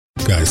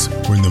Guys,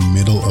 we're in the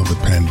middle of the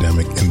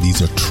pandemic and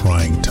these are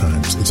trying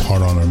times. It's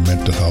hard on our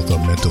mental health, our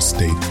mental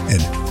state.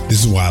 And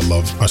this is why I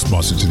love our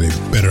sponsor today,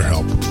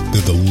 BetterHelp.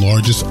 They're the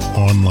largest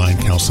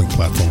online counseling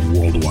platform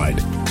worldwide.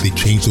 They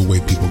change the way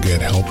people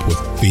get help with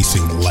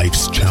facing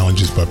life's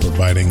challenges by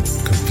providing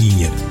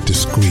convenient,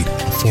 discreet,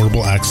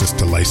 affordable access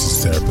to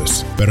licensed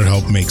therapists.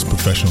 BetterHelp makes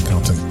professional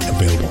counseling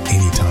available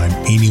anytime,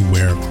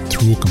 anywhere,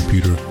 through a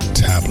computer,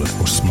 tablet,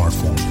 or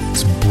smartphone.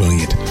 It's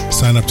brilliant.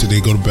 Sign up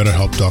today. Go to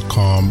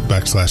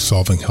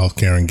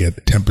betterhelp.com/solvinghealthcare and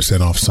get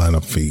 10% off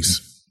sign-up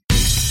fees.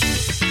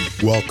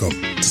 Welcome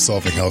to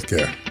Solving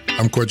Healthcare.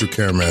 I'm Kwadwo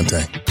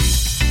Kyeremanteng.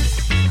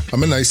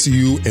 I'm an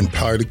ICU and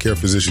palliative care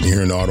physician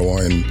here in Ottawa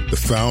and the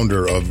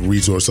founder of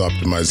Resource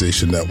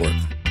Optimization Network.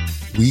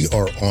 We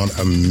are on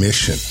a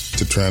mission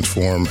to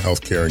transform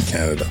healthcare in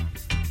Canada.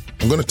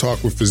 I'm going to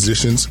talk with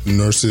physicians,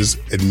 nurses,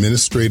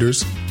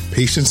 administrators,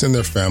 patients and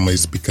their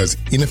families because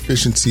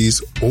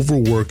inefficiencies,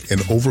 overwork,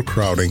 and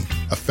overcrowding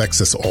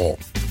affects us all.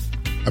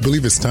 I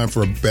believe it's time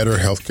for a better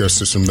healthcare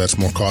system that's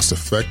more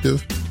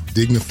cost-effective,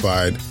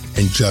 dignified,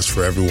 and just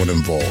for everyone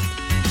involved.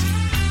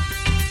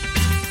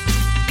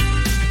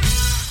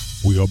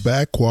 We are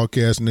back,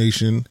 Quadcast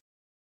Nation.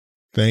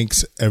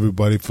 Thanks,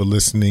 everybody, for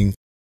listening.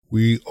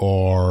 We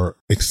are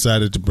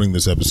excited to bring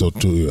this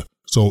episode to you.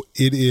 So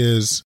it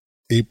is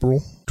April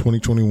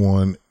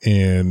 2021,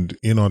 and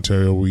in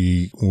Ontario,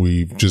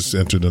 we've just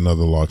entered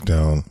another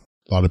lockdown.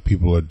 A lot of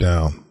people are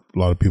down. A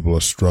lot of people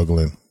are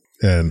struggling.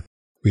 And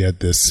we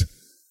had this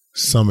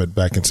summit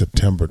back in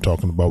September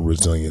talking about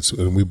resilience.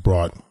 And we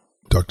brought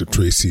Dr.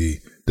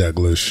 Tracy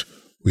Daglish.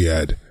 We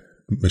had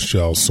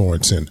Michelle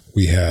Sorensen.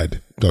 We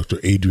had Dr.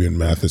 Adrian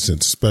Matheson,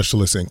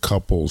 specialist in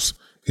couples,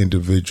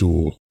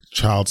 individual,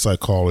 child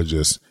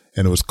psychologist.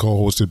 And it was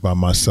co-hosted by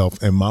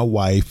myself and my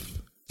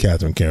wife,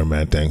 Catherine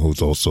Kyeremanteng,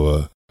 who's also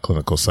a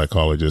clinical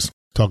psychologist.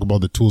 Talk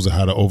about the tools of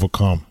how to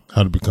overcome,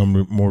 how to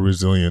become more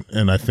resilient.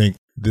 And I think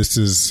this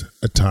is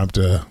a time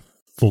to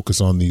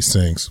focus on these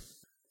things.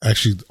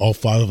 Actually, all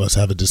five of us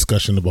have a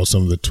discussion about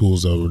some of the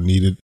tools that were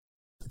needed.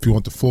 If you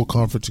want the full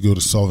conference, you go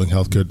to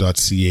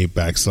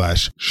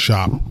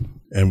solvinghealthcare.ca/shop.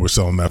 And we're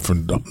selling that for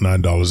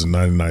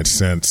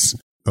 $9.99.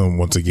 And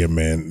once again,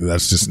 man,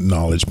 that's just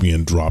knowledge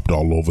being dropped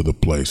all over the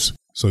place.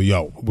 So,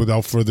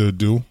 without further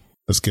ado,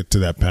 let's get to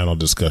that panel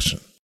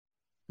discussion.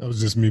 That was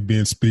just me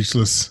being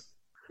speechless.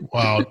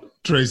 Wow,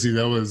 Tracy,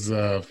 that was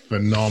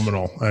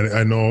phenomenal.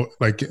 I know,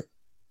 like,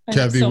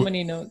 Kathy, so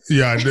many notes.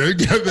 Yeah,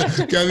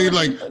 Kathy,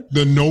 like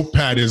the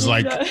notepad is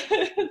like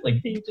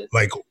pages.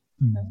 Like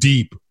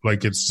deep,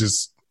 like it's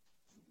just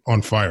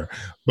on fire.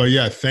 But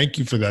yeah, thank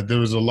you for that. There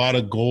was a lot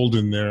of gold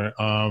in there.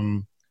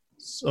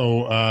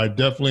 So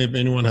definitely, if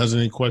anyone has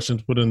any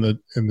questions, put in the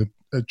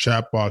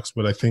chat box.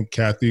 But I think,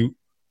 Kathy,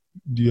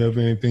 do you have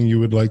anything you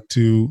would like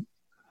to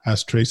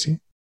ask Tracy?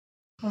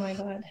 Oh my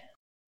God.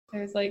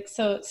 There's like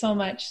so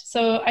much.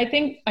 So I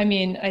think I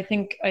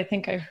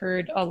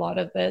heard a lot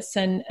of this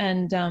and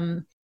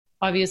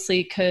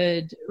obviously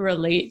could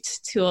relate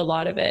to a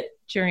lot of it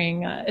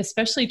during,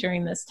 especially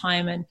during this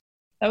time. And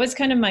that was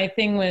kind of my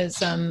thing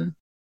was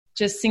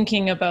just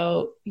thinking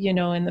about,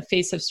 in the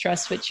face of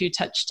stress, which you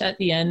touched at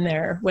the end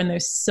there, when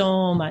there's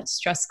so much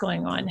stress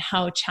going on,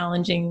 how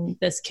challenging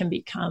this can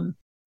become.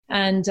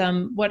 And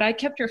what I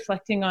kept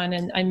reflecting on,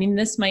 and I mean,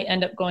 this might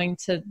end up going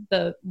to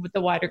the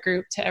wider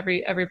group, to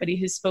everybody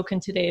who's spoken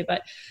today,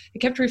 but I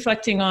kept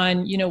reflecting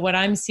on, what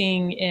I'm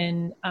seeing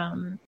in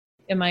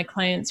my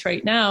clients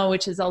right now,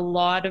 which is a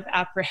lot of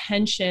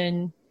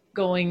apprehension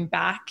going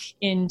back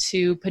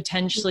into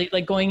potentially,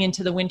 like going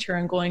into the winter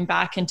and going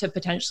back into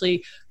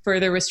potentially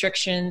further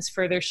restrictions,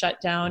 further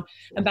shutdown,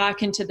 and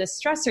back into this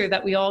stressor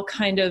that we all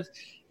kind of,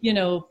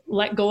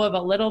 let go of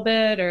a little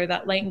bit, or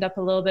that lightened up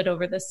a little bit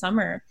over the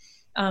summer.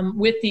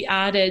 With the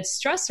added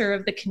stressor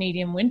of the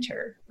Canadian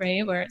winter,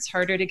 right, where it's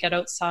harder to get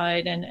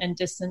outside and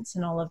distance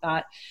and all of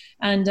that.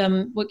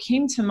 And what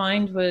came to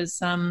mind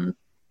was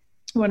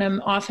what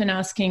I'm often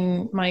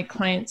asking my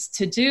clients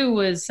to do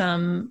was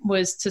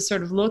to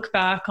sort of look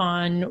back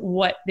on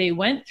what they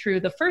went through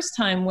the first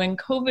time when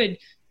COVID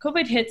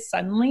hit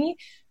suddenly.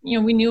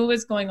 We knew what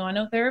was going on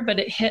out there, but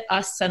it hit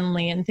us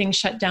suddenly and things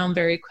shut down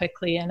very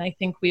quickly. And I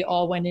think we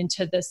all went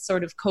into this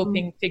sort of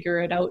coping, figure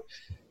it out,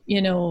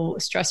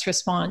 stress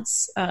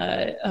response,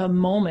 a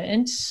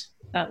moment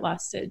that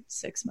lasted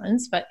 6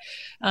 months. But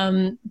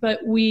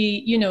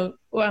we,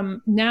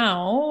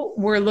 now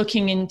we're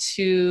looking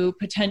into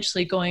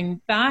potentially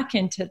going back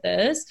into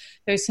this.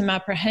 There's some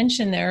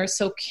apprehension there.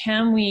 So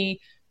can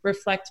we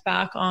reflect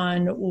back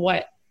on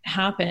what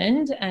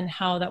happened and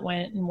how that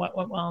went and what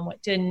went well and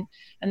what didn't?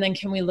 And then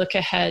can we look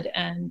ahead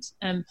and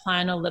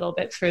plan a little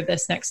bit for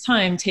this next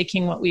time,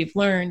 taking what we've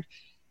learned?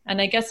 And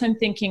I guess I'm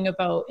thinking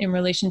about, in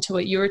relation to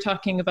what you were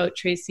talking about,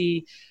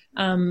 Tracy,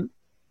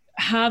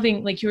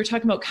 having, like you were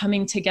talking about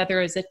coming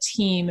together as a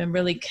team and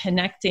really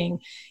connecting,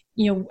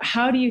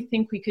 how do you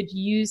think we could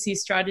use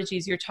these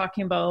strategies you're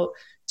talking about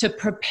to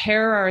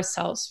prepare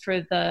ourselves for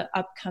the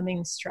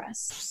upcoming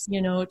stress,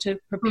 to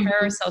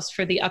prepare ourselves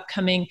for the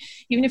upcoming,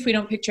 even if we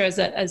don't picture as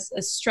a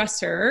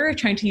stressor,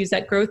 trying to use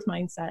that growth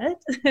mindset.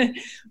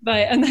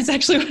 And that's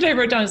actually what I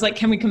wrote down, is like,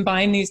 can we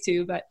combine these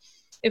two? But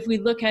if we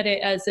look at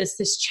it as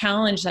this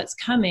challenge that's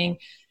coming,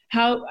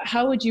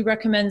 how would you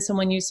recommend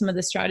someone use some of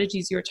the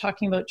strategies you were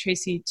talking about,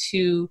 Tracy,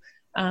 to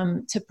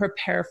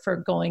prepare for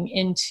going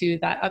into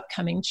that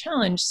upcoming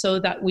challenge so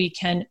that we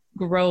can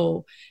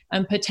grow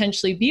and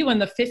potentially be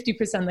one of the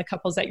 50% of the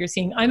couples that you're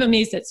seeing? I'm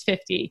amazed it's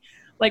 50,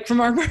 like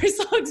from our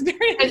personal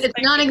experience. It's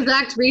not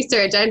exact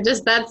research. I'm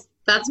just, that's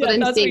what I'm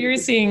that's seeing. What you're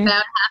seeing. About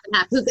half and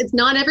half. It's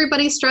not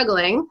everybody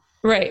struggling.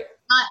 Right.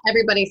 Not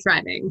everybody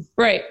thriving.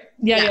 Right.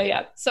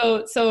 Yeah.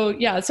 So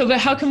but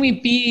how can we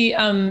be,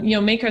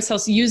 make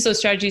ourselves use those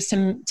strategies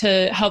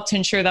to help to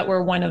ensure that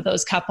we're one of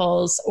those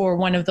couples or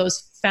one of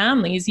those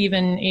families,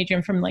 even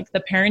Adrienne, from like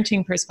the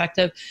parenting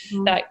perspective,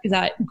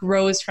 that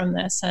grows from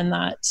this and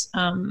that,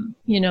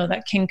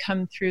 that can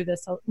come through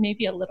this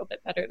maybe a little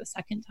bit better the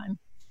second time.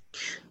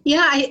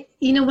 Yeah,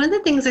 one of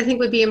the things I think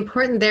would be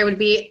important there would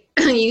be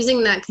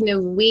using that kind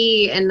of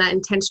we and that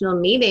intentional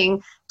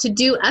meeting to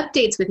do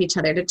updates with each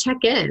other, to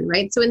check in,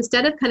 right? So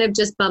instead of kind of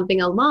just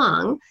bumping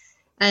along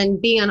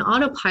and being on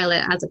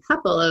autopilot as a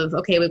couple of,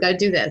 okay, we've got to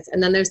do this,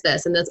 and then there's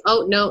this, and this,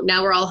 oh, no,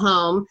 now we're all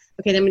home.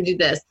 Okay, then we do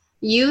this.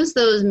 Use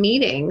those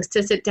meetings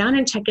to sit down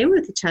and check in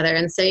with each other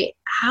and say,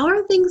 how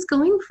are things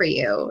going for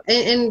you?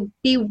 And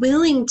be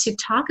willing to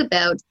talk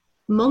about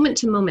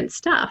moment-to-moment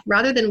stuff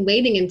rather than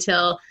waiting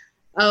until,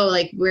 oh,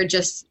 like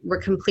we're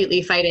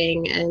completely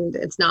fighting and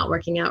it's not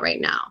working out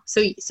right now.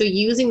 So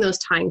using those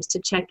times to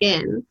check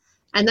in,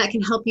 and that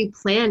can help you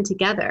plan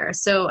together.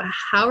 So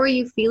how are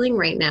you feeling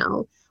right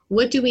now?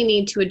 What do we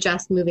need to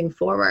adjust moving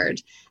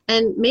forward?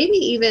 And maybe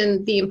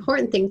even the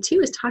important thing too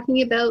is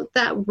talking about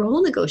that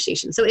role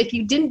negotiation. So if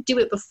you didn't do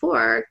it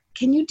before,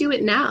 can you do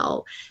it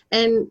now?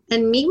 And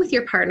meet with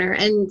your partner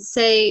and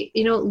say,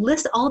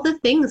 list all the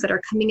things that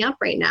are coming up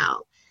right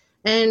now.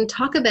 And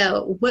talk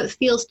about what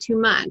feels too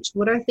much.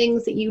 What are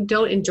things that you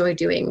don't enjoy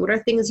doing? What are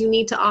things you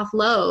need to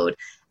offload?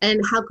 And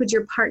how could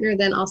your partner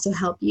then also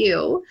help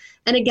you?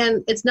 And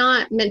again, it's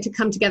not meant to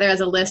come together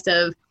as a list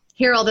of,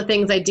 here are all the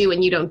things I do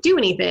and you don't do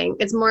anything.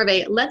 It's more of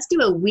a, let's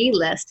do a we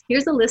list.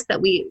 Here's a list that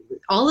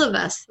all of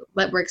us,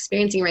 that we're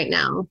experiencing right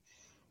now.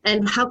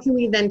 And how can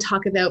we then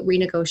talk about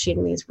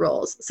renegotiating these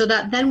roles so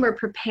that then we're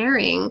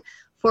preparing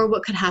for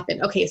what could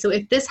happen? Okay, so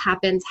if this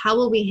happens, how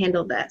will we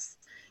handle this?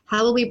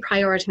 How will we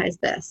prioritize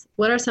this?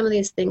 What are some of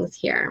these things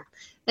here?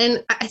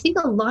 And I think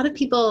a lot of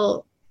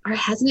people are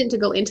hesitant to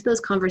go into those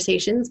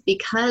conversations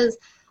because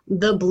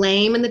the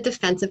blame and the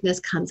defensiveness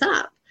comes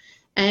up.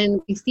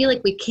 And we feel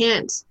like we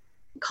can't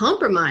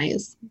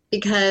compromise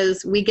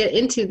because we get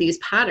into these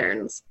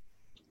patterns.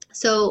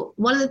 So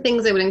one of the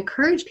things I would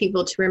encourage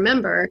people to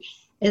remember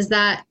is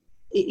that,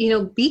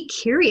 be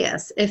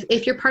curious.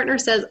 If your partner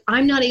says,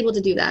 I'm not able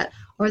to do that,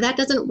 or that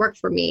doesn't work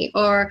for me,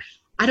 or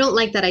I don't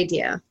like that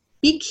idea,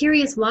 be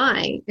curious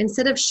why.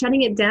 Instead of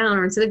shutting it down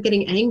or instead of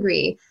getting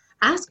angry,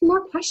 ask more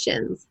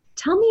questions.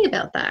 Tell me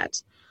about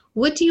that.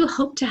 What do you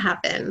hope to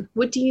happen?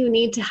 What do you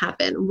need to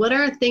happen? What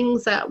are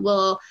things that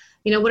will,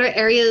 what are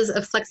areas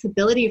of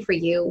flexibility for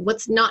you?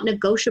 What's not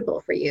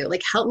negotiable for you?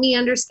 Like, help me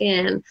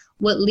understand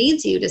what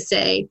leads you to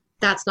say,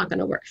 that's not going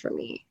to work for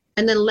me.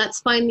 And then let's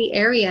find the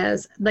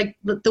areas, like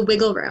the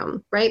wiggle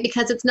room, right?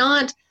 Because it's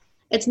not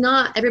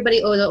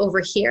everybody over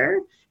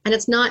here. And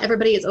it's not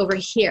everybody is over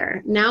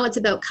here. Now it's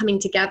about coming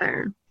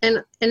together.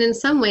 And in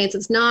some ways,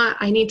 it's not,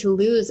 I need to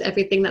lose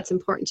everything that's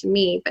important to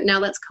me, but now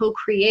let's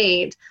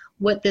co-create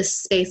what this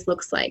space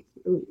looks like.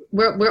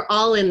 We're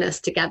all in this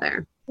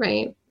together,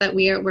 right? That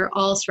we're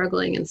all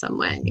struggling in some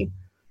way.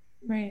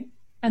 Right.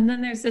 And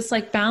then there's this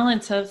like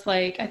balance of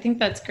like, I think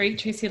that's great,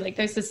 Tracy. Like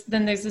there's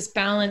this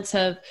balance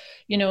of,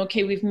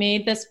 okay, we've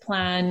made this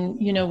plan,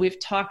 we've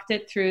talked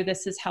it through.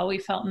 This is how we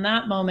felt in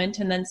that moment.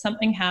 And then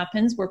something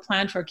happens. We're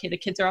planned for, okay, the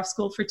kids are off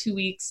school for 2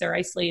 weeks. They're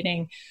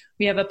isolating.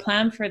 We have a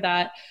plan for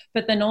that.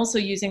 But then also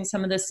using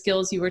some of the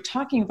skills you were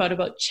talking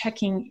about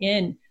checking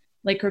in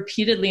like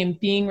repeatedly and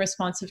being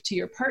responsive to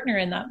your partner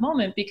in that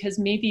moment, because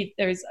maybe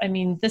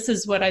this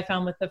is what I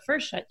found with the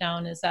first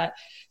shutdown, is that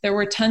there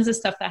were tons of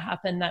stuff that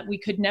happened that we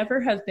could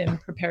never have been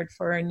prepared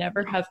for and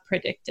never have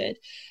predicted.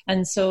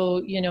 And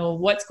so,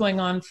 what's going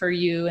on for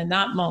you in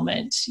that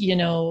moment,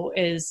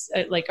 is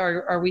like,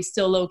 are we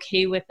still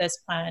okay with this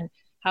plan?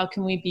 How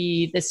can we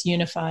be this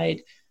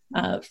unified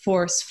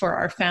force for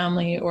our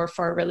family or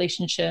for our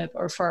relationship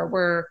or for our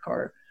work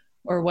or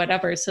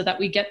whatever, so that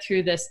we get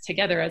through this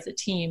together as a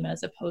team,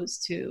 as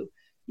opposed to,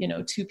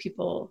 two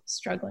people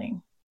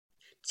struggling.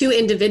 Two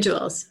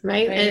individuals,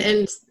 right?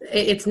 And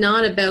it's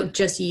not about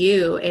just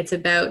you. It's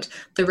about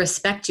the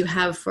respect you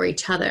have for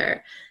each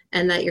other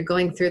and that you're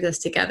going through this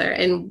together.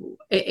 And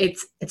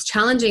it's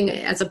challenging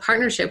as a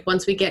partnership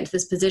once we get into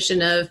this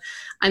position of,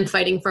 I'm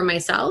fighting for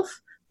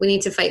myself. We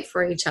need to fight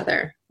for each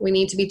other. We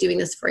need to be doing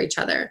this for each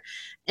other.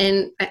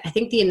 And I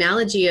think the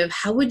analogy of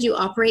how would you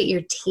operate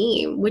your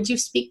team? Would you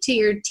speak to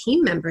your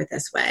team member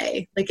this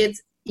way? Like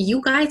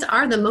you guys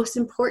are the most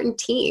important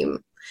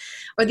team.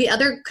 Or the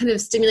other kind of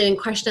stimulating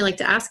question I like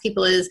to ask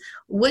people is,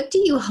 what do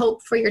you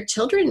hope for your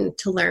children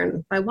to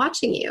learn by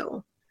watching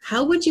you?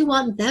 How would you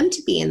want them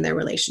to be in their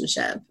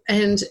relationship?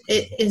 And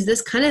is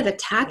this kind of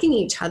attacking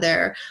each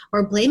other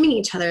or blaming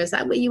each other? Is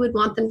that what you would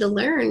want them to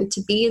learn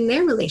to be in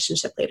their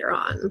relationship later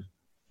on?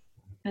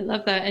 I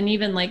love that. And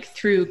even like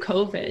through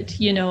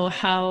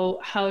COVID,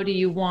 how do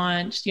you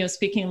want,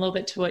 speaking a little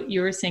bit to what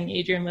you were saying,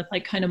 Adrienne, with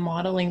like kind of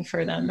modeling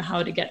for them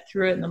how to get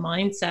through it in the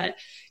mindset,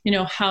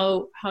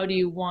 how do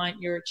you want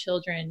your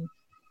children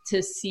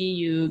to see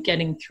you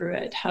getting through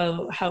it?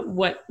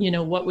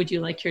 What would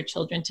you like your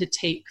children to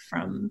take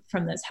from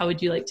this? How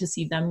would you like to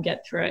see them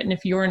get through it? And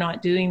if you're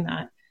not doing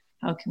that,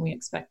 how can we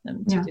expect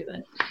them to do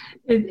it?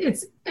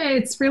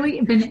 It's really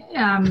been,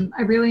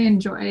 I really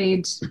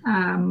enjoyed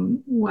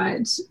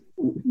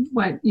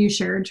what you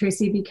shared,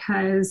 Tracy,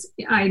 because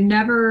I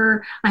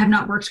have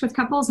not worked with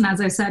couples. And as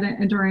I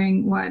said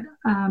during my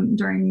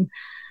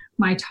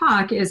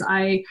talk, is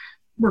I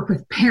work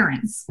with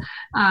parents.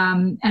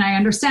 And I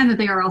understand that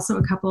they are also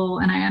a couple,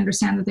 and I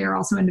understand that they are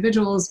also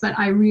individuals, but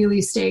I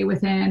really stay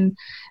within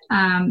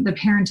the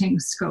parenting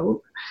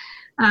scope.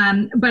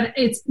 But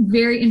it's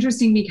very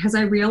interesting because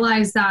I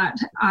realize that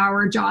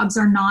our jobs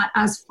are not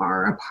as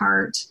far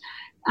apart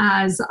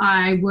as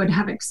I would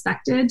have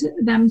expected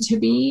them to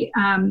be.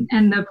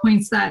 And the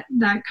points that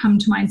come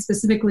to mind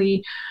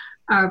specifically,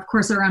 of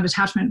course, around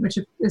attachment, which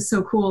is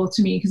so cool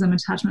to me because I'm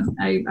attachment.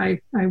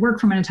 I work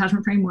from an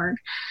attachment framework.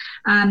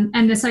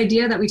 And this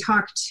idea that we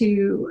talk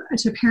to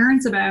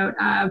parents about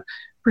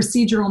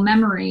procedural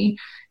memory,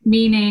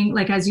 meaning,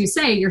 like, as you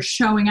say, you're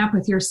showing up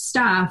with your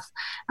stuff.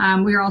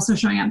 We are also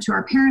showing up to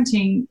our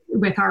parenting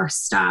with our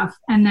stuff.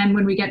 And then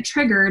when we get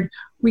triggered,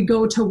 we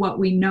go to what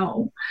we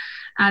know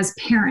as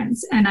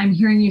parents. And I'm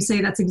hearing you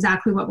say that's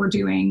exactly what we're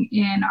doing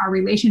in our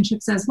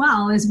relationships as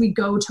well, is we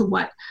go to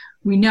what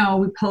we know.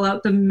 We pull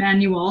out the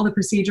manual, the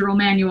procedural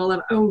manual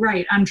of, oh,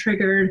 right, I'm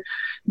triggered.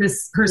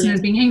 This person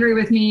is being angry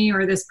with me,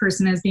 or this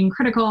person is being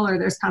critical, or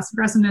there's passive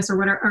aggressiveness, or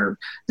whatever, or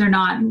they're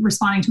not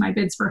responding to my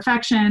bids for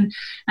affection.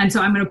 And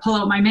so I'm going to pull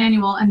out my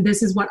manual, and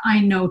this is what I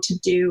know to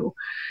do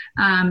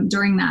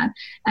during that.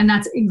 And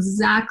that's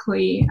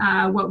exactly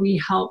what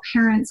we help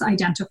parents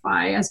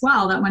identify as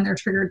well, that when they're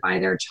triggered by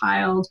their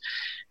child,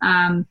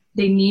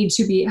 they need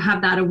to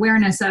have that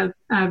awareness of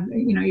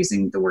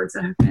using the words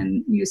that have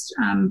been used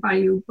by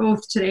you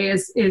both today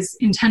is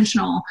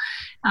intentional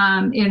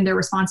in their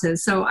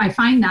responses. So I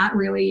find that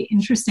really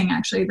interesting,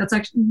 actually. That's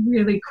actually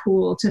really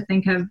cool to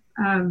think of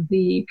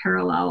the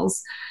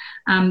parallels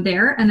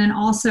there. And then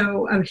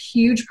also a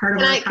huge part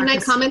of Can I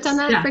comment on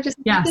that for just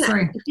a second?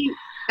 Sorry.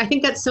 I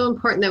think that's so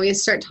important that we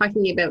start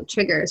talking about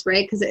triggers,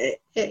 right? Because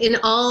in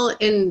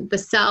the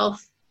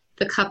self,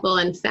 the couple,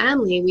 and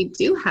family, we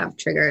do have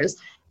triggers.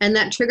 And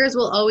that triggers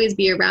will always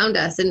be around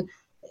us. And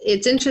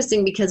it's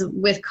interesting because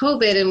with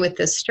COVID and with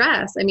the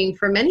stress, I mean,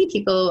 for many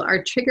people,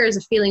 our triggers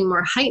are feeling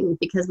more heightened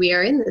because we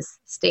are in this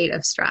state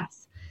of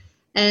stress.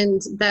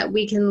 And that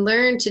we can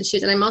learn to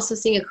choose. And I'm also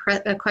seeing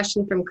a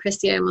question from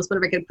Christy. I almost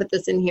wonder if I could put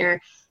this in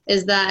here,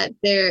 is that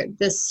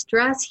the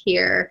stress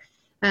here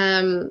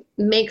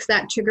makes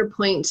that trigger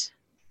point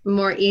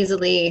more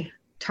easily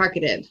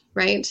targeted,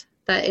 right?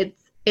 That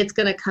it's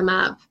going to come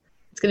up.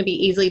 It's going to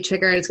be easily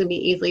triggered. It's going to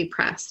be easily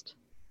pressed.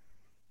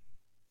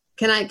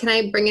 Can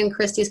I bring in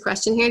Christy's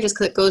question here, just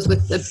because it goes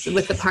with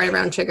the part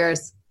around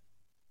triggers?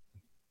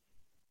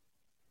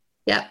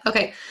 Yeah.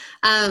 Okay.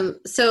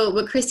 So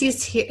what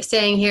Christy's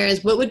saying here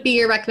is, what would be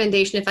your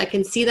recommendation if I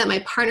can see that my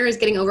partner is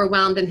getting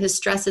overwhelmed and his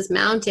stress is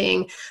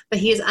mounting, but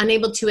he is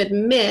unable to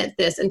admit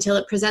this until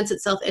it presents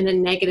itself in a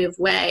negative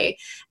way?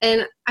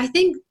 And I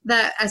think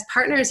that as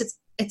partners,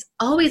 it's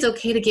always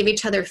okay to give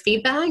each other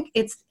feedback.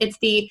 It's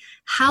the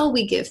how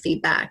we give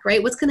feedback,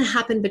 right? What's going to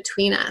happen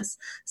between us.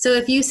 So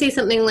if you say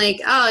something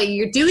like, "Oh,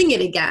 you're doing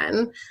it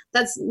again,"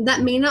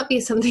 that may not be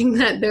something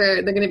that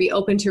they're going to be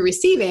open to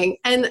receiving,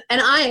 and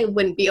I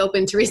wouldn't be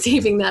open to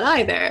receiving that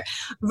either.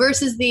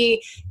 Versus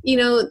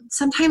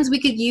sometimes we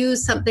could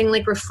use something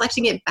like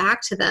reflecting it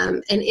back to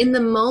them, and in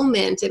the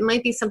moment, it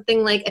might be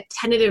something like a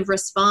tentative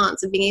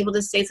response of being able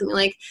to say something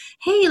like,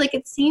 "Hey, like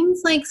it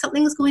seems like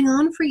something's going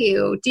on for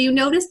you. Do you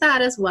notice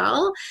that as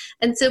well?"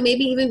 And so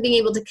maybe even being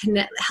able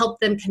to help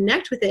them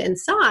connect with it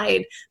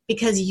inside,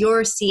 because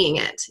you're seeing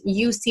it.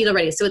 You see it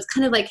already. So it's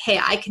kind of like, hey,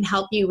 I can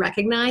help you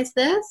recognize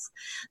this.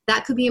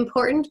 That could be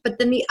important. But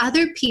then the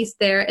other piece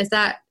there is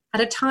that at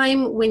a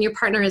time when your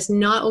partner is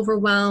not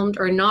overwhelmed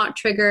or not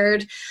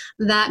triggered,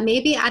 that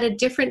maybe at a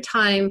different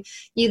time,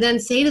 you then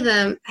say to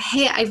them,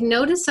 hey, I've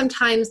noticed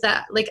sometimes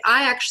that, like,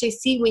 I actually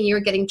see when you're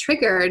getting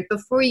triggered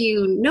before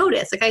you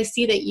notice. Like, I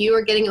see that you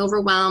are getting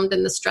overwhelmed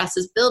and the stress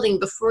is building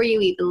before you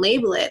even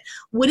label it.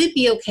 Would it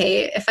be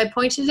okay if I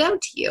pointed it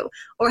out to you?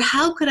 Or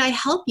how could I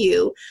help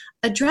you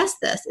address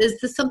this? Is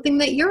this something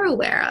that you're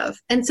aware of?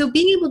 And so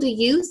being able to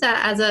use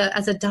that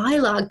as a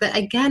dialogue that,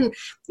 again,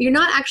 you're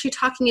not actually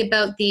talking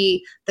about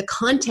the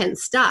content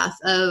stuff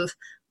of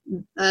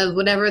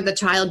whatever the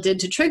child did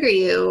to trigger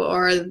you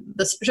or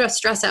the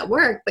stress at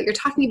work, but you're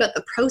talking about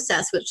the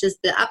process, which is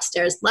the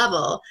upstairs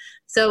level.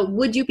 So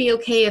would you be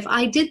okay if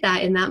I did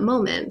that in that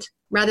moment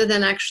rather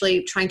than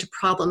actually trying to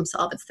problem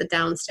solve? It's the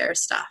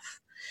downstairs stuff.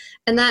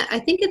 And that I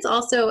think it's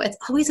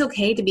always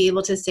okay to be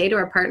able to say to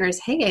our partners,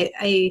 hey,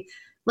 I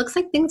looks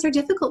like things are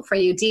difficult for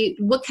you.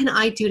 What can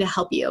I do to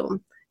help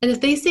you? And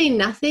if they say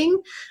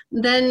nothing,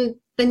 then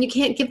you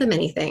can't give them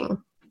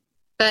anything.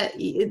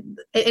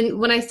 And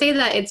when I say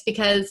that, it's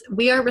because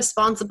we are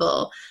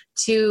responsible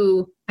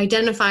to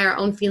identify our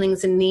own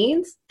feelings and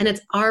needs, and it's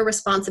our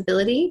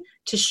responsibility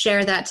to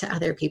share that to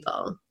other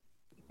people.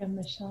 Yeah,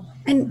 Michelle.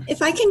 And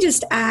if I can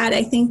just add,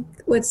 I think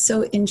what's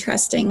so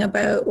interesting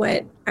about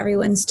what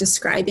everyone's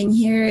describing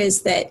here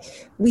is that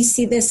we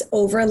see this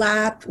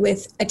overlap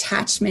with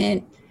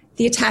attachment.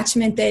 The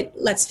attachment that,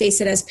 let's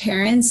face it, as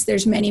parents,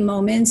 there's many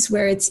moments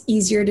where it's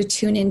easier to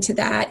tune into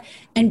that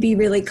and be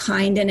really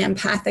kind and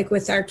empathic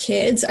with our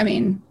kids. I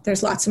mean,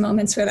 there's lots of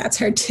moments where that's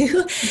hard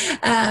too.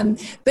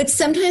 But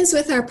sometimes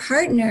with our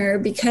partner,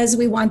 because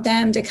we want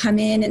them to come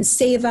in and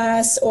save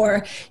us,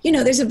 or,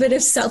 there's a bit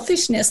of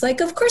selfishness. Like,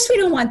 of course we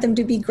don't want them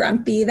to be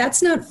grumpy.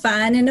 That's not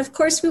fun. And of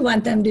course we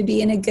want them to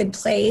be in a good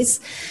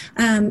place.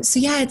 So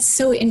yeah, it's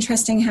so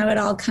interesting how it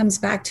all comes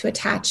back to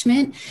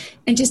attachment.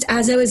 And just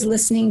as I was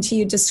listening to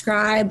you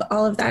describe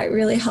all of that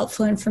really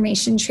helpful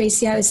information,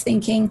 Tracy, I was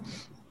thinking,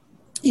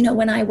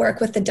 when I work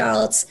with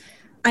adults,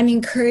 I'm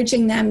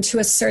encouraging them to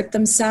assert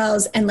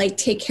themselves and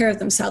take care of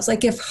themselves.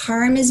 Like if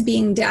harm is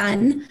being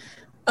done,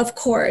 of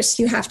course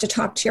you have to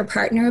talk to your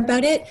partner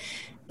about it.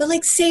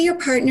 But say your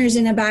partner's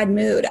in a bad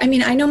mood. I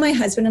mean, I know my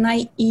husband and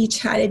I each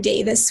had a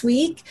day this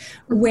week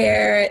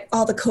where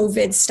all the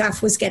COVID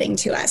stuff was getting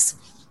to us.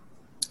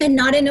 And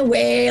not in a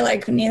way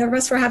neither of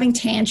us were having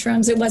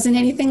tantrums. It wasn't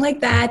anything like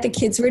that. The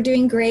kids were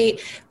doing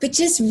great, but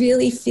just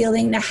really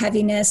feeling the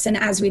heaviness. And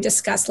as we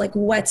discussed,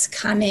 what's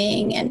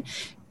coming and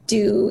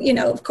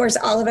of course,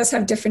 all of us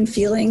have different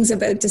feelings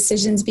about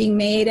decisions being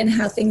made and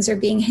how things are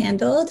being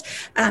handled.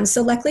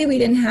 So luckily we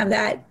didn't have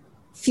that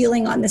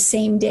feeling on the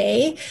same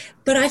day.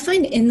 But I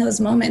find in those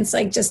moments,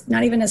 just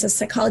not even as a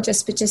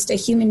psychologist, but just a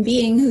human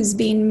being who's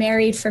been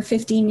married for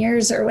 15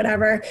 years or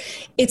whatever,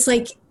 it's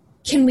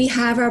can we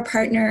have our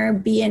partner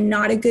be in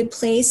not a good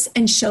place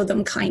and show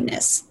them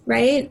kindness,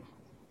 right?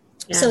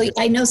 Yeah. So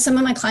I know some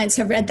of my clients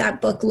have read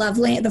that book,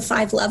 The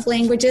 5 Love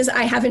Languages.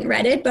 I haven't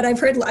read it, but I've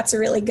heard lots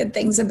of really good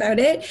things about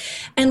it.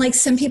 And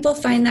some people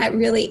find that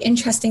really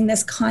interesting,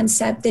 this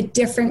concept that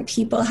different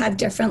people have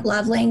different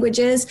love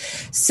languages.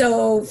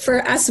 So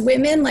for us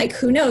women,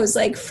 who knows?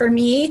 For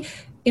me,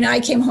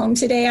 I came home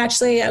today,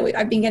 actually,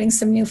 I've been getting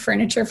some new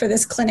furniture for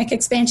this clinic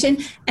expansion,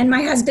 and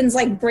my husband's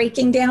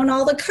breaking down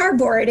all the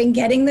cardboard and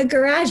getting the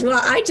garage.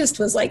 Well, I just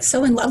was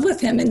so in love with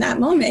him in that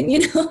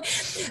moment,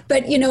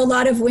 But, a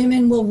lot of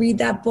women will read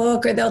that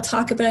book or they'll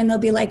talk about it and they'll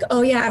be like,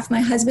 oh yeah, if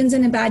my husband's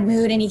in a bad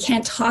mood and he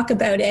can't talk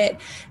about it,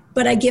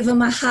 but I give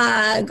him a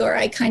hug or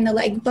I kind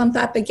of bump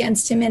up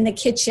against him in the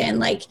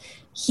kitchen,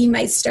 he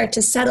might start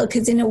to settle.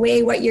 Because in a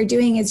way, what you're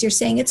doing is you're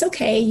saying, it's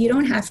okay, you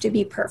don't have to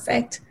be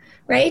perfect.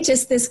 Right?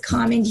 Just this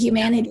common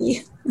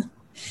humanity.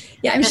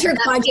 Yeah, I'm sure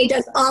Claudia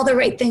does all the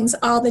right things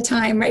all the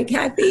time, right,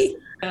 Kathy?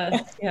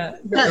 Yeah.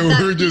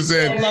 We were just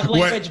saying, love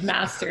language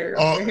master.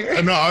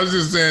 No, I was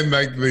just saying,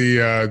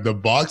 the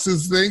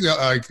boxes thing.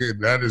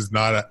 That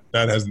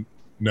has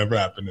never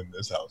happened in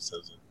this house,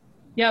 has it?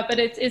 Yeah, but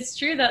it's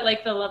true that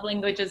the love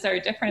languages are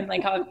different.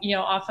 How,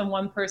 often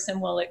one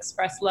person will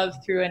express love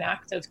through an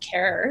act of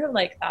care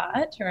like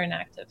that, or an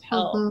act of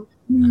help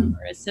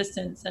or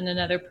assistance, and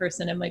another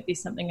person it might be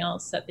something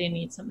else, that they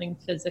need something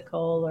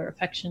physical or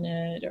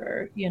affectionate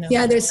or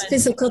Yeah, there's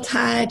physical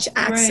touch,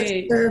 acts of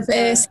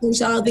service.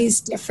 There's all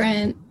these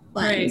different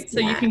ones. Right. So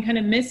you can kind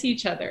of miss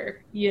each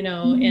other, in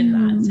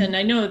that. And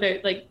I know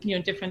that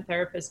different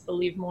therapists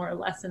believe more or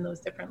less in those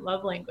different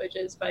love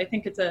languages, but I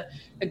think it's a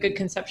good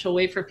conceptual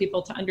way for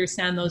people to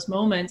understand those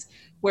moments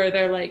where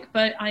they're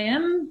but I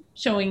am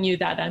showing you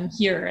that I'm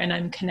here and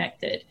I'm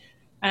connected.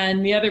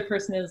 And the other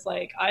person is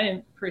I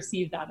didn't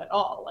perceive that at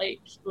all.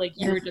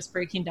 You were just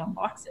breaking down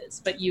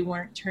boxes, but you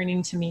weren't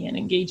turning to me and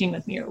engaging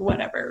with me or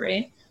whatever.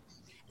 Right.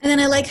 And then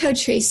I like how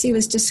Tracy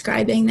was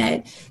describing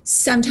that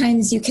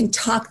sometimes you can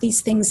talk these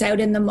things out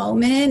in the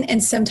moment,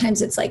 and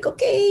sometimes it's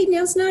okay,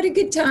 now's not a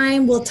good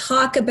time. We'll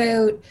talk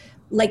about,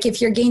 if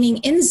you're gaining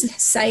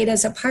insight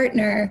as a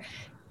partner,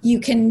 you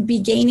can be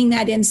gaining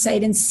that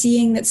insight and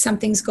seeing that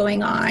something's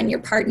going on. Your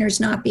partner's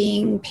not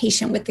being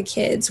patient with the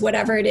kids,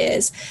 whatever it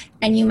is.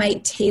 And you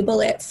might table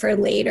it for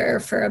later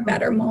for a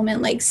better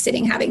moment,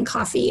 sitting having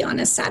coffee on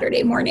a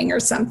Saturday morning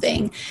or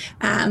something.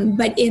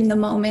 But in the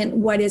moment,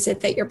 what is it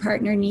that your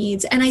partner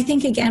needs? And I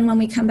think, again, when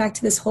we come back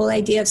to this whole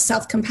idea of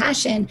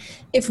self-compassion,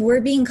 if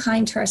we're being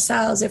kind to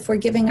ourselves, if we're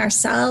giving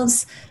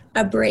ourselves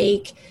a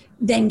break,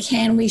 then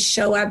can we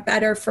show up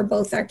better for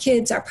both our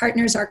kids, our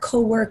partners, our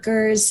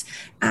coworkers,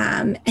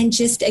 and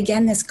just,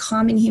 again, this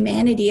common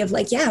humanity of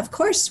of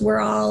course we're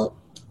all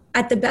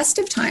at the best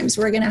of times,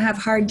 we're going to have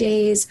hard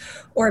days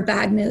or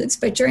bad moods.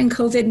 But during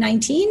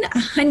COVID-19,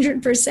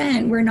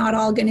 100%, we're not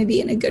all going to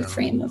be in a good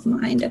frame of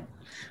mind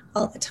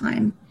all the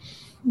time.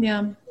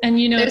 Yeah. And,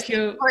 you know, there's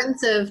the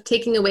importance of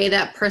taking away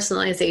that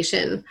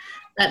personalization,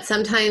 that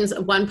sometimes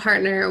one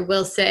partner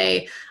will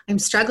say, I'm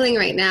struggling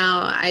right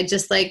now. I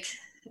just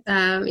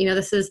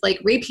this is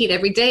like repeat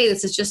every day.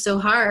 This is just so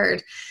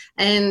hard.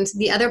 And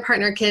the other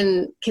partner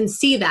can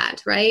see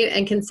that, right?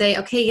 And can say,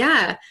 okay,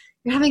 yeah,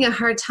 you're having a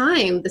hard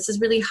time. This is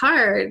really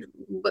hard.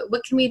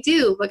 What can we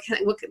do?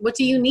 What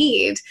do you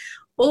need?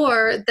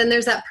 Or then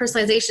there's that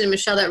personalization,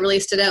 Michelle, that really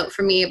stood out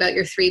for me about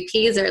your 3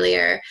 Ps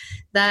earlier,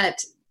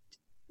 that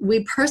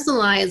we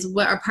personalize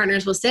what our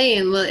partners will say.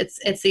 And well,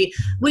 it's the,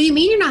 what do you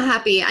mean you're not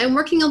happy? I'm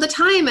working all the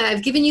time.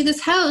 I've given you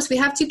this house. We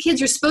have 2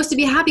 kids. You're supposed to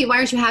be happy. Why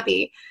aren't you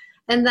happy?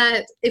 And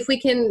that if we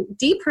can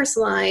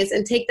depersonalize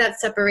and take that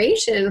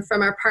separation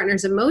from our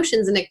partner's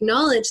emotions and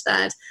acknowledge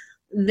that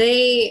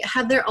they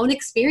have their own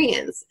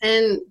experience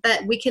and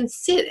that we can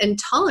sit and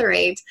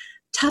tolerate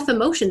tough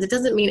emotions. It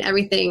doesn't mean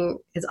everything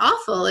is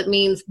awful. It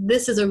means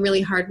this is a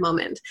really hard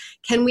moment.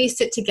 Can we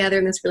sit together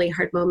in this really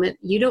hard moment?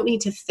 You don't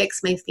need to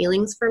fix my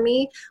feelings for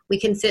me. We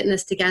can sit in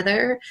this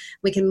together.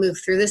 We can move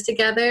through this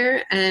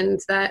together, and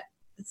that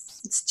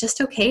it's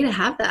just okay to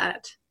have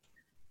that.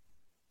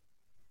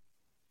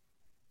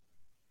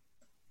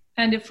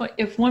 And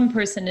if one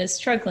person is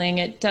struggling,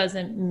 it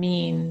doesn't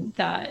mean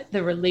that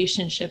the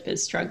relationship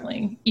is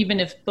struggling. Even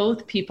if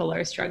both people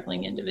are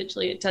struggling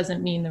individually, it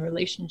doesn't mean the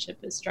relationship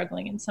is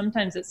struggling. And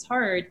sometimes it's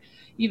hard,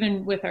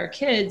 even with our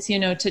kids, you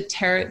know, to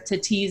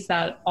tease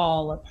that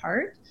all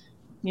apart.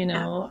 You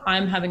know,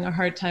 I'm having a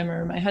hard time,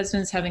 or my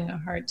husband's having a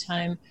hard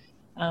time.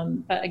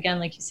 But again,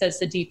 like you said, it's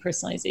the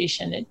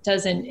depersonalization.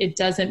 It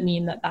doesn't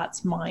mean that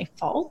that's my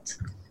fault.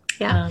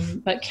 Yeah.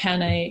 But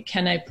can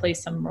I play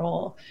some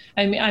role?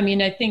 I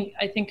mean, I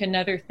think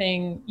another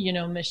thing, you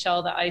know,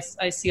 Michelle, that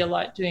I see a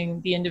lot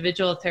doing the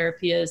individual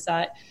therapy is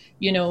that,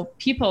 you know,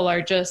 people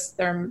are just,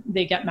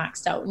 they get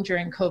maxed out. And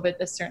during COVID,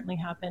 this certainly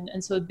happened.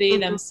 And so they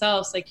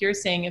themselves, like you're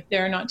saying, if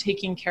they're not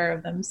taking care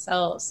of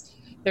themselves,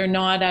 they're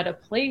not at a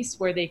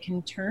place where they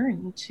can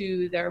turn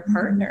to their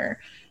partner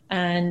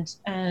and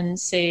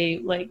say,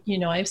 like, you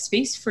know, I have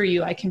space for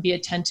you. I can be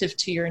attentive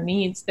to your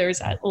needs.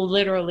 There's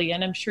literally,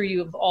 and I'm sure you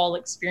have all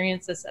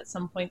experienced this at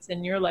some points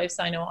in your lives.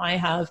 I know I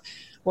have,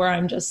 where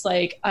I'm just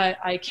like,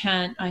 I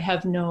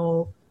have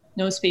no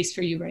space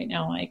for you right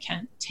now. I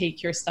can't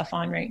take your stuff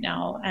on right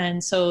now.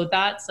 And so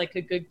that's like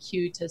a good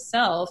cue to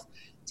self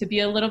to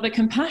be a little bit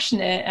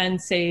compassionate and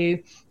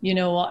say, you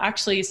know, well,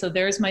 actually, so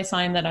there's my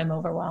sign that I'm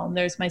overwhelmed.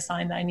 There's my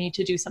sign that I need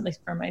to do something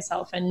for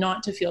myself, and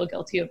not to feel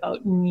guilty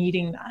about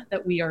needing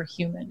that we are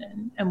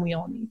human and we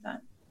all need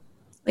that.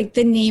 Like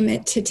the name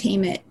it to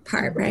tame it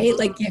part, right?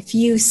 Like if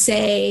you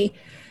say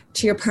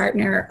to your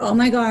partner, oh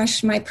my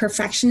gosh, my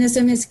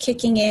perfectionism is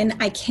kicking in.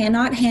 I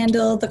cannot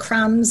handle the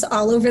crumbs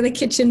all over the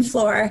kitchen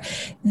floor.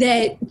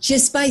 That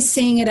just by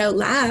saying it out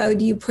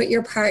loud, you put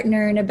your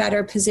partner in a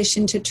better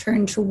position to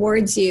turn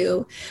towards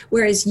you.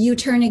 Whereas you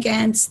turn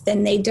against,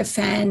 then they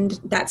defend,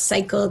 that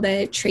cycle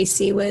that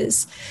Tracy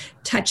was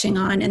touching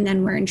on, and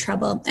then we're in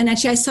trouble. And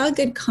actually, I saw a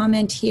good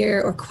comment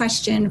here or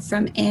question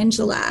from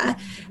Angela,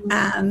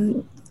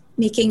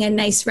 making a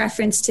nice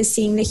reference to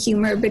seeing the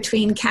humor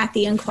between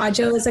Kathy and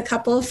Kwadwo as a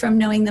couple from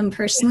knowing them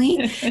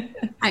personally.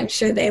 I'm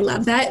sure they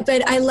love that.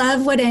 But I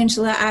love what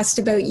Angela asked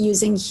about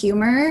using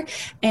humor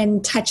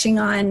and touching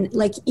on,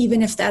 like,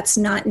 even if that's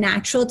not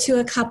natural to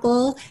a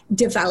couple,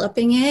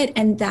 developing it.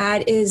 And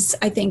that is,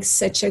 I think,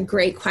 such a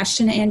great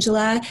question,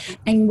 Angela.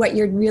 And what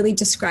you're really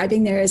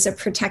describing there is a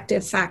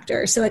protective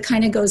factor. So it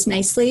kind of goes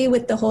nicely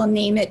with the whole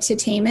name it to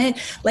tame it.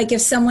 Like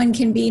if someone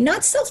can be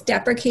not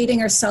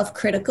self-deprecating or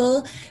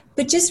self-critical,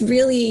 but just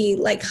really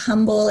like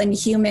humble and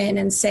human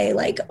and say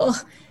like,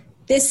 oh,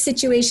 this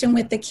situation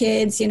with the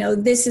kids, you know,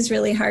 this is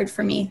really hard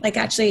for me. Like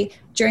actually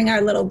during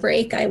our little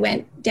break, I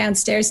went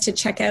downstairs to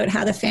check out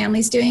how the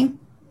family's doing.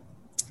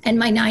 And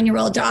my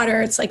 9-year-old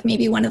daughter, it's like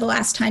maybe one of the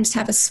last times to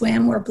have a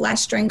swim. We're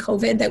blessed during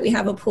COVID that we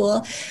have a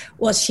pool.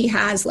 Well, she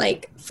has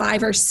like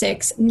 5 or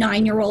 6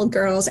 9-year-old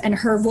girls, and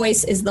her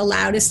voice is the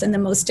loudest and the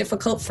most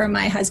difficult for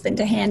my husband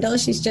to handle.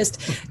 She's just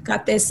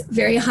got this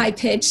very high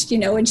pitched, you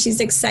know, and she's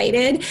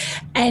excited.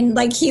 And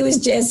like, he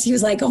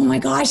was like, oh my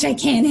gosh, I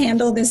can't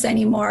handle this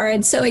anymore.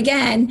 And so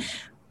again,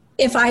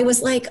 if I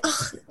was like,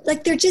 oh,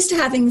 like they're just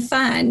having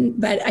fun,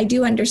 but I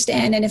do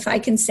understand. And if I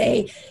can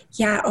say,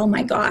 yeah, oh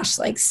my gosh,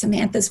 like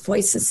Samantha's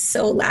voice is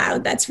so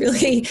loud. That's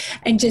really,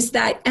 and just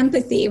that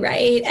empathy,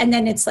 right? And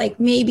then it's like,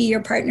 maybe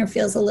your partner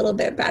feels a little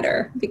bit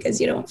better because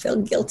you don't feel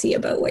guilty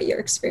about what you're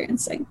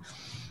experiencing.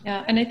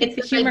 Yeah. And I think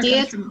it's the humor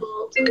idea comes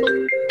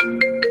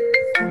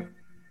from...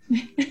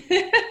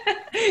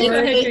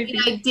 It's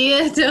an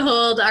idea to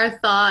hold our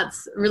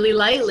thoughts really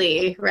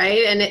lightly,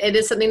 right? And it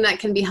is something that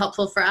can be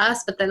helpful for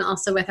us, but then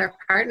also with our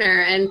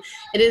partner. And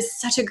it is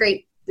such a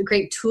great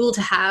tool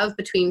to have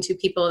between two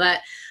people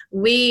that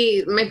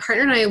my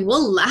partner and I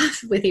will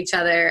laugh with each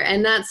other.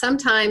 And that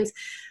sometimes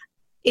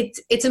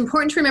it's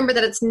important to remember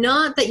that it's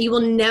not that you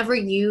will never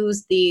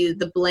use the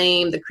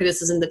blame, the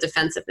criticism, the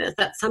defensiveness.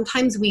 That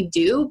sometimes we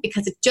do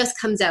because it just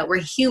comes out.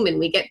 We're human.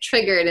 We get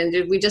triggered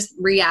and we just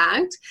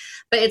react.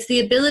 But it's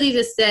the ability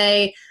to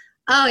say,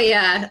 oh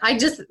yeah, I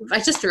just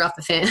threw off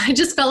the fan. I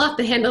just fell off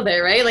the handle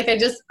there, right? Like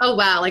oh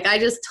wow, like I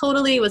just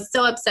totally was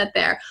so upset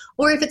there.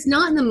 Or if it's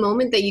not in the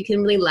moment that you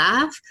can really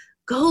laugh,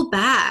 go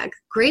back.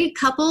 Great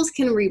couples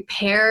can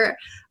repair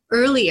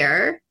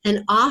earlier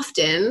and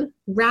often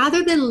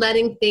rather than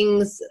letting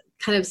things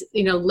kind of,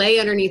 lay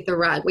underneath the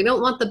rug. We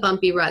don't want the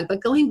bumpy rug,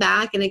 but going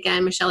back, and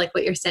again, Michelle, like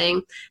what you're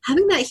saying,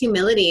 having that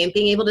humility and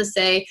being able to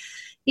say,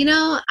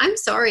 I'm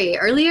sorry.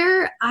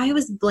 Earlier, I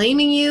was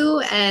blaming you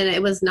and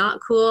it was not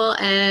cool.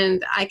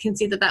 And I can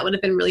see that would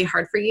have been really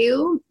hard for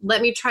you.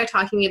 Let me try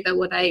talking about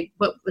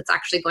what's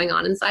actually going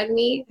on inside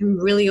me. I'm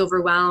really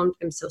overwhelmed.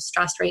 I'm so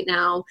stressed right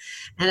now.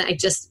 And I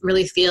just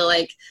really feel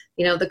like,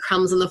 the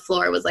crumbs on the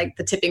floor was like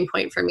the tipping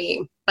point for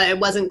me. But it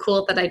wasn't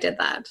cool that I did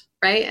that.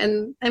 Right.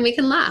 And we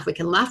can laugh. We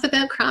can laugh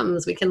about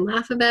crumbs. We can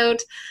laugh about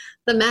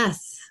the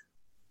mess.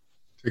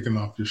 Taking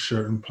off your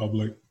shirt in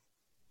public.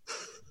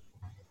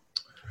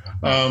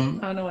 I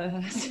don't know what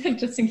I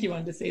just think you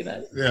wanted to say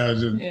that. Yeah.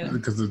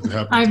 Because it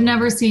happens. I've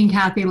never seen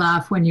Kathy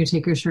laugh when you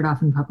take your shirt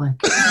off in public.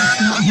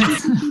 I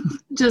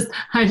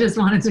just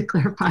wanted to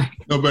clarify.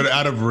 No, but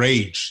out of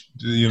rage.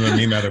 You know what I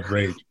mean? Out of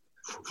rage.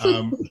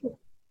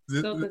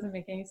 Still doesn't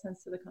make any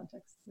sense to the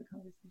context of the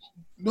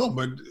conversation. No,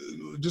 but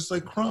just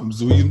like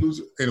crumbs, we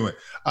lose. Anyway,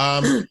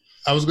 I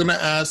was going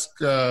to ask,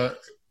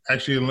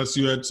 actually, unless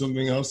you had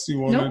something else you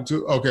wanted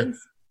to. Okay.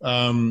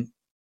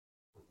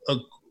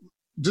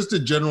 Just a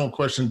general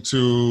question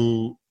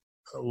to,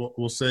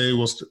 we'll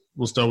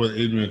start with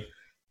Adrian.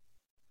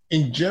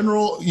 In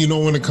general,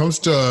 when it comes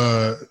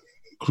to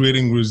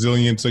creating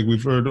resilience, like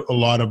we've heard a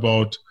lot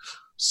about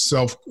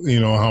how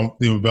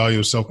the value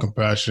of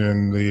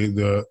self-compassion,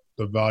 the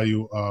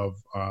value of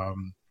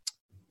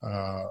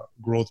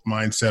growth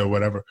mindset or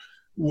whatever.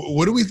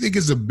 What do we think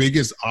is the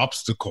biggest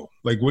obstacle?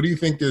 Like, what do you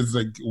think is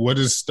what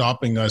is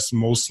stopping us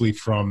mostly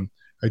from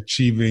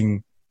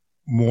achieving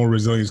more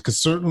resilience? Because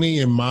certainly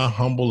in my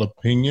humble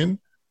opinion,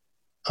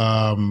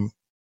 and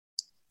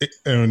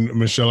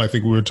Michelle, I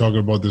think we were talking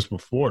about this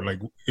before, like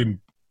in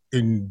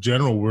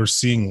general, we're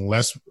seeing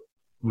less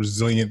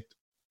resilient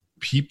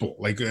people.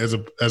 Like as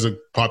a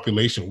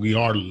population, we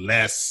are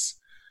less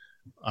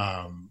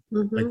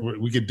like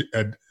we could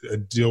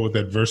deal with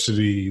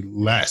adversity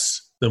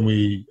less than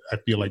I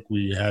feel like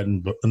we had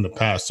in the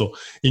past. So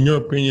in your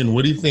opinion,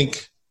 what do you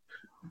think,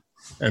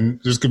 and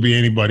this could be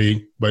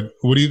anybody, but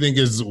what do you think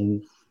is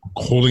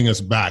holding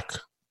us back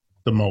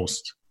the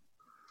most?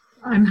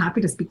 I'm happy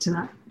to speak to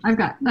that. I've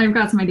got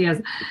some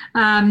ideas.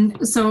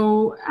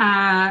 So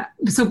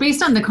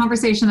based on the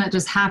conversation that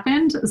just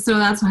happened, so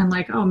that's why I'm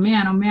like, oh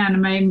man,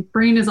 my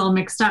brain is all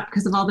mixed up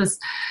because of all this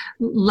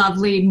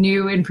lovely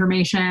new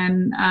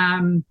information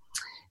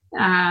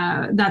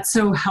that's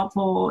so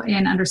helpful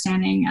in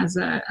understanding as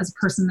a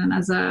person and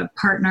as a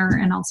partner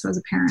and also as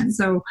a parent.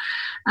 So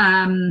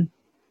I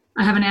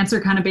have an answer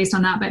kind of based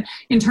on that. But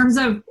in terms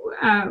of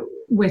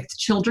with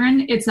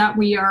children, it's that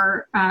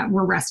we're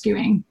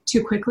rescuing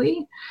too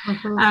quickly.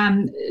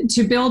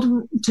 To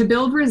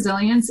build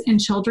resilience in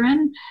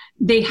children,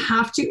 they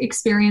have to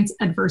experience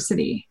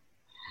adversity.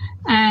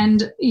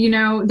 And,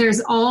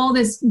 there's all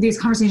these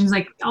conversations,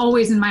 like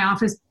always in my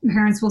office,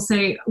 parents will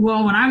say,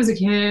 well, when I was a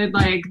kid,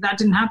 like that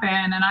didn't happen.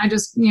 And I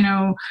just,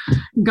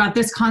 got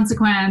this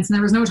consequence and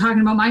there was no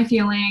talking about my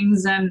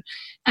feelings. And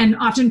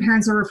often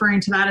parents are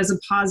referring to that as a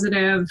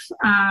positive,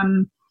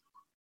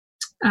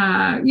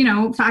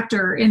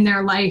 factor in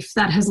their life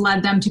that has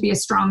led them to be a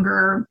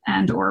stronger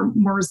and or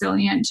more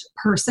resilient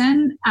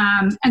person.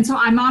 And so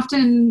I'm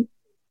often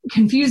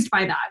confused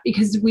by that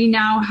because we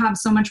now have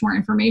so much more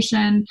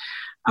information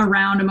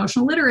around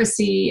emotional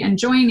literacy and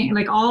joining,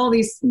 like all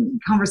these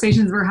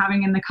conversations we're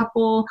having in the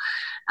couple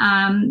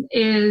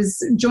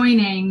is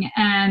joining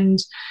and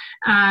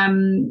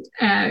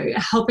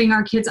helping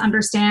our kids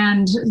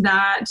understand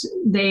that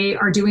they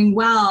are doing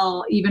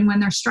well even when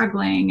they're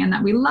struggling and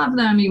that we love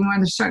them even when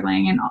they're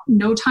struggling and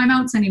no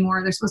timeouts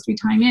anymore. They're supposed to be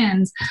time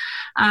ins.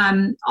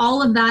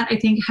 All of that I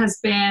think has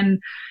been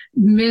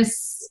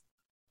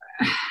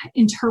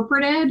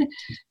misinterpreted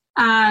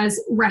as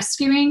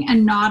rescuing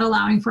and not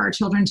allowing for our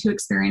children to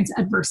experience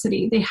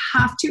adversity. They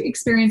have to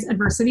experience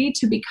adversity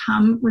to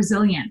become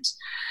resilient.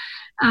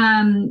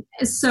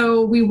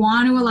 So we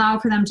want to allow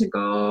for them to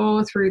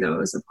go through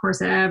those. Of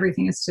course,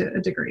 everything is to a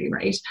degree,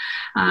 right?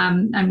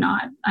 I'm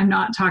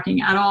not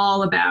talking at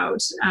all about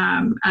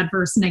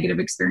adverse negative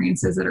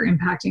experiences that are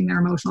impacting their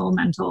emotional,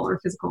 mental, or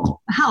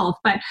physical health.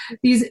 But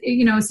these,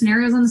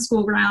 scenarios on the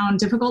school ground,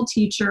 difficult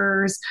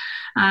teachers,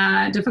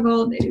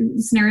 difficult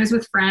scenarios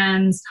with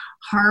friends,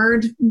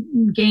 hard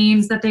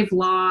games that they've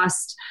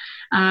lost,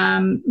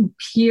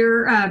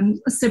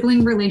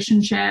 sibling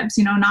relationships,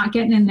 not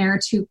getting in there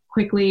too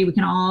quickly. We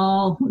can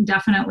all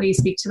definitely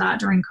speak to that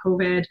during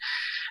COVID.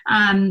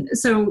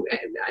 So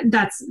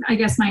that's, I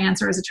guess, my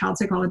answer as a child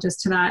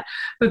psychologist to that.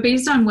 But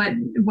based on what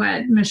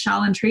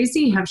Michelle and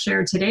Tracy have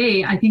shared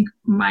today, I think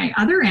my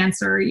other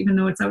answer, even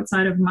though it's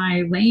outside of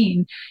my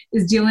lane,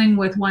 is dealing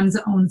with one's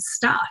own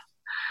stuff.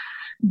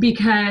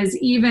 Because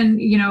even,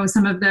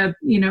 some of the,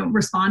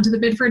 respond to the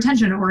bid for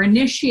attention or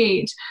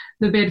initiate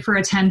the bid for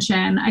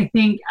attention, I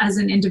think as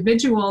an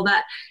individual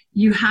that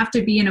you have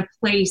to be in a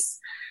place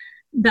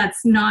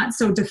that's not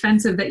so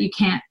defensive that you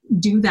can't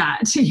do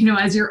that,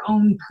 as your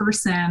own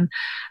person.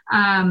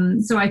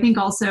 So I think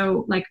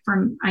also,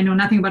 I know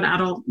nothing about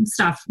adult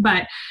stuff,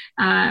 but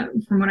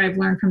from what I've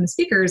learned from the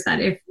speakers, that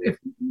if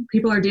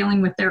people are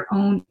dealing with their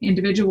own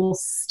individual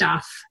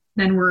stuff,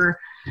 then we're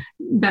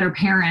better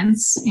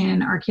parents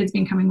in our kids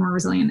becoming more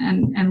resilient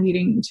and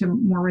leading to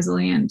more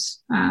resilient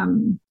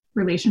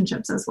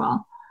relationships as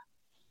well.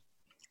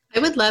 I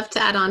would love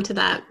to add on to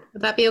that.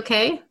 Would that be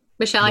okay?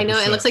 Michelle, I know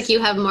it looks like you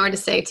have more to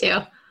say too.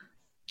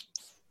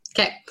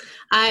 Okay.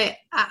 I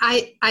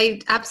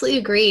absolutely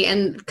agree.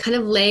 And kind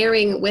of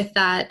layering with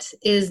that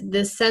is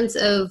this sense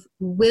of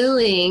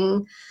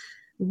willingness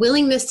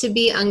to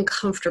be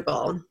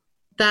uncomfortable.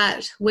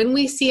 That when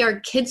we see our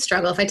kids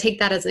struggle, if I take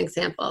that as an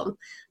example,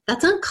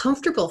 that's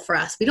uncomfortable for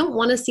us. We don't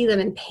want to see them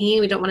in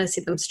pain. We don't want to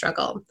see them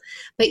struggle.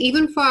 But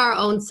even for our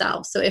own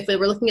selves, so if we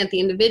were looking at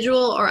the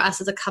individual or us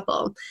as a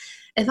couple,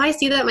 if I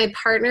see that my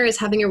partner is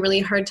having a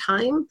really hard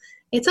time,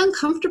 it's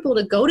uncomfortable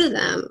to go to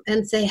them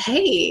and say,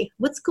 hey,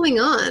 what's going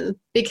on?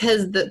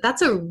 Because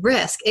that's a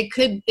risk. It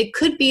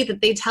could be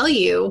that they tell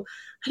you,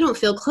 I don't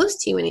feel close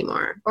to you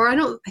anymore, or I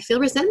feel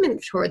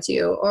resentment towards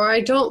you, or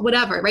I don't,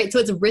 whatever, right? So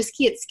it's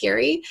risky, it's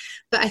scary.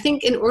 But I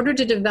think in order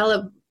to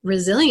develop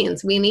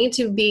resilience, we need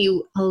to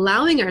be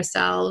allowing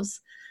ourselves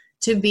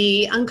to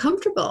be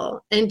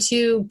uncomfortable and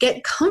to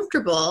get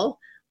comfortable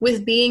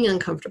with being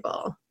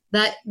uncomfortable.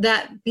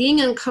 That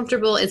being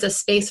uncomfortable is a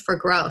space for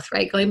growth,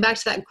 right? Going back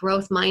to that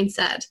growth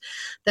mindset,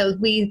 that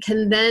we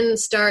can then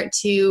start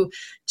to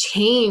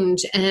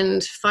change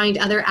and find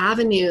other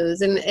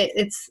avenues. And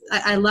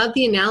I love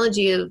the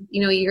analogy of,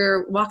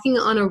 you're walking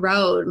on a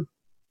road,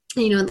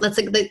 let's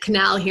like the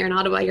canal here in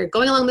Ottawa, you're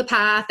going along the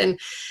path and,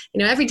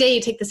 every day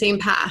you take the same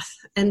path.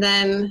 And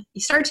then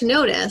you start to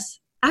notice,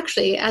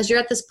 actually, as you're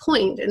at this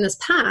point in this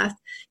path,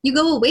 you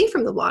go away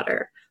from the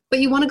water,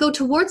 but you want to go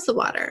towards the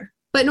water.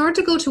 But in order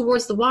to go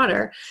towards the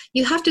water,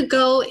 you have to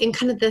go in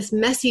kind of this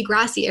messy,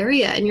 grassy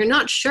area, and you're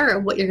not sure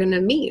what you're going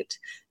to meet.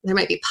 There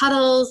might be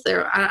puddles,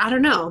 I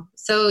don't know.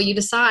 So you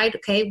decide,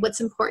 okay,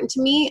 what's important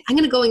to me? I'm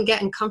going to go and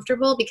get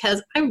uncomfortable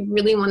because I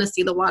really want to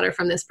see the water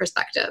from this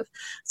perspective.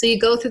 So you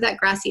go through that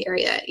grassy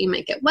area. You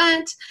might get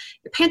wet.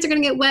 Your pants are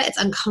going to get wet. It's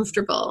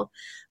uncomfortable.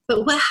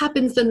 But what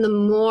happens then the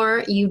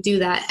more you do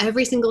that,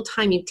 every single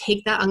time you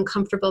take that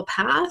uncomfortable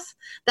path,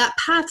 that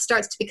path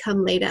starts to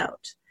become laid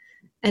out.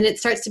 And it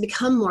starts to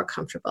become more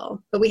comfortable.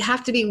 But we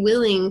have to be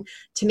willing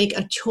to make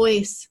a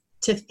choice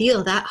to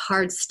feel that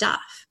hard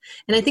stuff.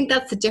 And I think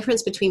that's the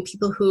difference between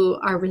people who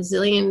are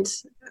resilient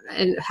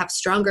and have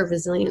stronger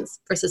resilience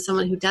versus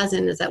someone who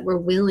doesn't, is that we're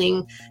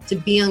willing to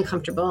be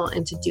uncomfortable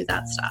and to do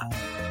that stuff.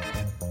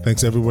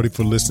 Thanks everybody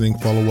for listening.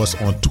 Follow us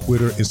on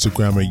Twitter,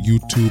 Instagram, and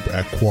YouTube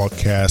at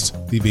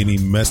Quadcast. Leave any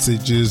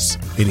messages,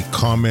 any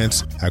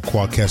comments at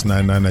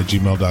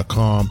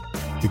quadcast99@gmail.com.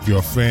 If you're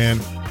a fan,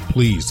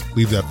 please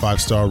leave that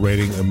 5-star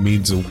rating. It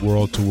means the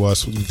world to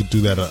us. You can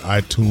do that on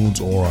iTunes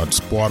or on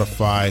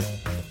Spotify.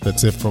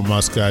 That's it from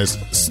us, guys.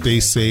 Stay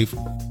safe,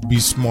 be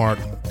smart,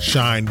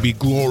 shine, be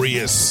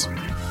glorious.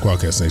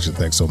 Quadcast Nation,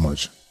 thanks so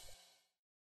much.